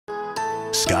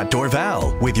Scott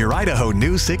Dorval with your Idaho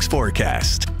News 6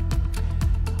 forecast.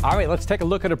 All right, let's take a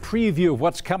look at a preview of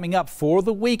what's coming up for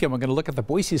the weekend. We're going to look at the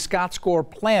Boise Scott Score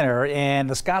Planner and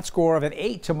the Scott Score of an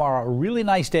 8 tomorrow. A really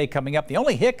nice day coming up. The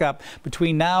only hiccup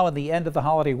between now and the end of the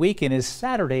holiday weekend is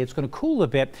Saturday. It's going to cool a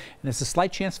bit, and there's a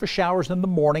slight chance for showers in the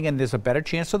morning, and there's a better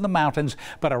chance in the mountains,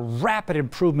 but a rapid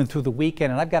improvement through the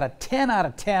weekend. And I've got a 10 out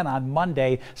of 10 on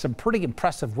Monday. Some pretty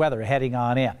impressive weather heading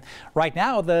on in. Right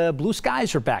now, the blue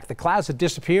skies are back. The clouds have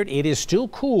disappeared. It is still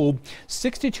cool.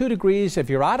 62 degrees. If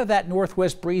you're out of that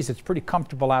northwest breeze, it's pretty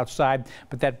comfortable outside,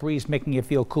 but that breeze making you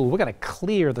feel cool. We're going to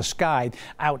clear the sky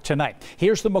out tonight.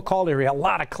 Here's the McCall area. A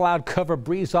lot of cloud cover,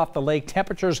 breeze off the lake.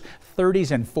 Temperatures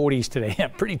 30s and 40s today. A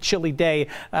pretty chilly day.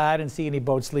 I didn't see any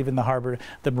boats leaving the harbor,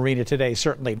 the marina today,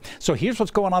 certainly. So here's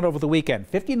what's going on over the weekend.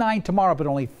 59 tomorrow, but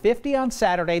only 50 on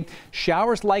Saturday.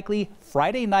 Showers likely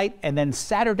Friday night, and then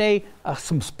Saturday,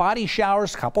 some spotty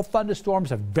showers, a couple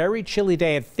thunderstorms, a very chilly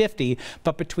day at 50.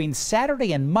 But between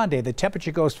Saturday and Monday, the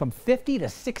temperature goes from 50 to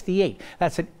 68.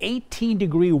 That's an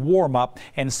 18-degree warm up,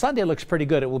 and Sunday looks pretty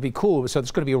good. It will be cool, so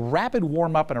it's going to be a rapid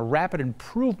warm up and a rapid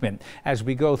improvement as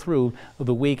we go through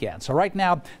the weekend. So right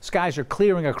now, skies are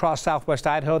clearing across southwest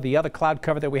Idaho. The other cloud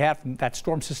cover that we had from that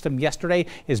storm system yesterday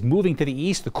is moving to the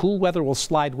east. The cool weather will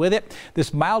slide with it.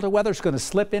 This milder weather is going to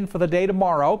slip in for the day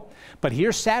tomorrow. But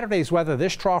here's Saturday's weather,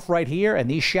 this trough right here, and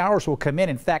these showers will come in.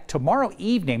 In fact, tomorrow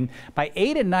evening by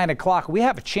 8 and 9 o'clock, we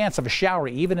have a chance of a shower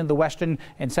even in the western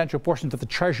and central portions of the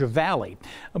Treasure Valley.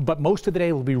 But most of the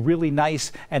day will be really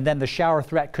nice, and then the shower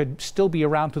threat could still be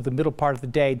around through the middle part of the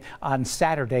day on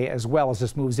Saturday as well as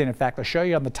this moves in. In fact, I'll show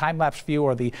you on the time-lapse view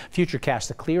or the futurecast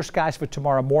the clear skies for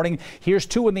tomorrow morning. Here's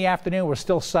 2 in the afternoon. We're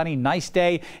still sunny, nice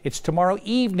day. It's tomorrow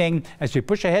evening as we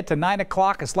push ahead to 9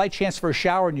 o'clock, a slight chance for a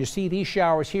shower, and you see these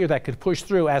showers here that could push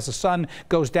through as the sun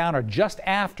goes down or just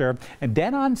after. And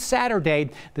then on Saturday,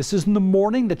 this is in the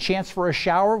morning, the chance for a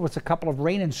shower with a couple of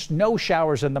rain and snow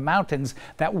showers in the mountains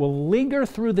that will linger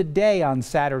through the day on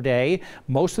Saturday,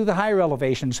 mostly the higher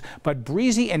elevations, but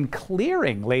breezy and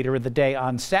clearing later in the day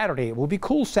on Saturday. It will be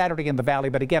cool Saturday in the valley,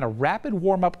 but again, a rapid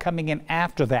warm up coming in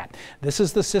after that. This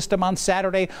is the system on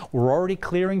Saturday. We're already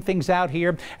clearing things out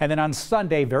here. And then on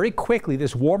Sunday, very quickly,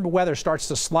 this warmer weather starts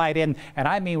to slide in. And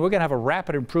I mean, we're going to have a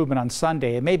rapid improvement on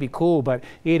Sunday. It may be cool, but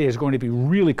it is going to be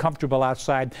really comfortable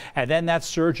outside. And then that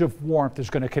surge of warmth is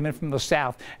going to come in from the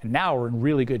south. And now we're in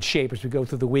really good shape as we go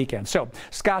through the weekend. So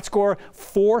Scott Score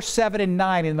 4, 7, and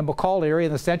 9 in the McCall area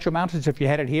in the Central Mountains if you're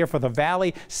headed here. For the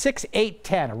valley, 6, 8,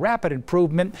 10, a rapid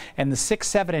improvement, and the 6,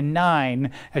 7, and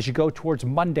 9 as you go towards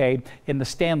Monday in the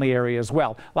Stanley area as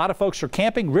well. A lot of folks are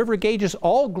camping. River gauges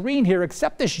all green here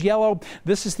except this yellow.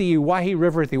 This is the Wahi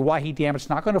River at the Wahi Dam. It's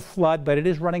not going to flood, but it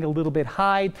is running a little bit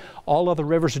high. All other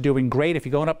rivers are doing great. If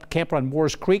you're going up to camp on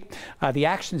Moores Creek, the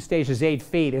action stage is 8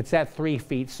 feet. It's at 3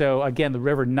 feet. So again, the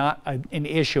river not an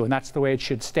issue, and that's the way it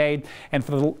should stay. And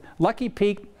for the Lucky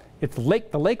Peak,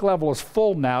 the lake level is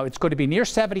full now. It's going to be near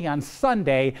 70 on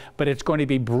Sunday, but it's going to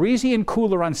be breezy and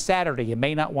cooler on Saturday. You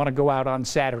may not want to go out on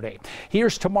Saturday.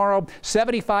 Here's tomorrow,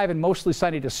 75 and mostly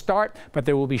sunny to start, but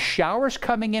there will be showers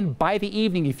coming in by the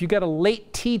evening. If you got a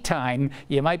late tea time,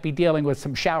 you might be dealing with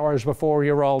some showers before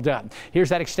you're all done. Here's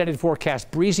that extended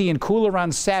forecast. Breezy and cooler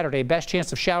on Saturday. Best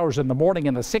chance of showers in the morning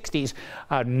in the 60s.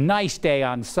 A nice day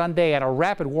on Sunday and a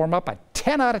rapid warm up, a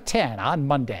 10 out of 10 on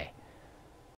Monday.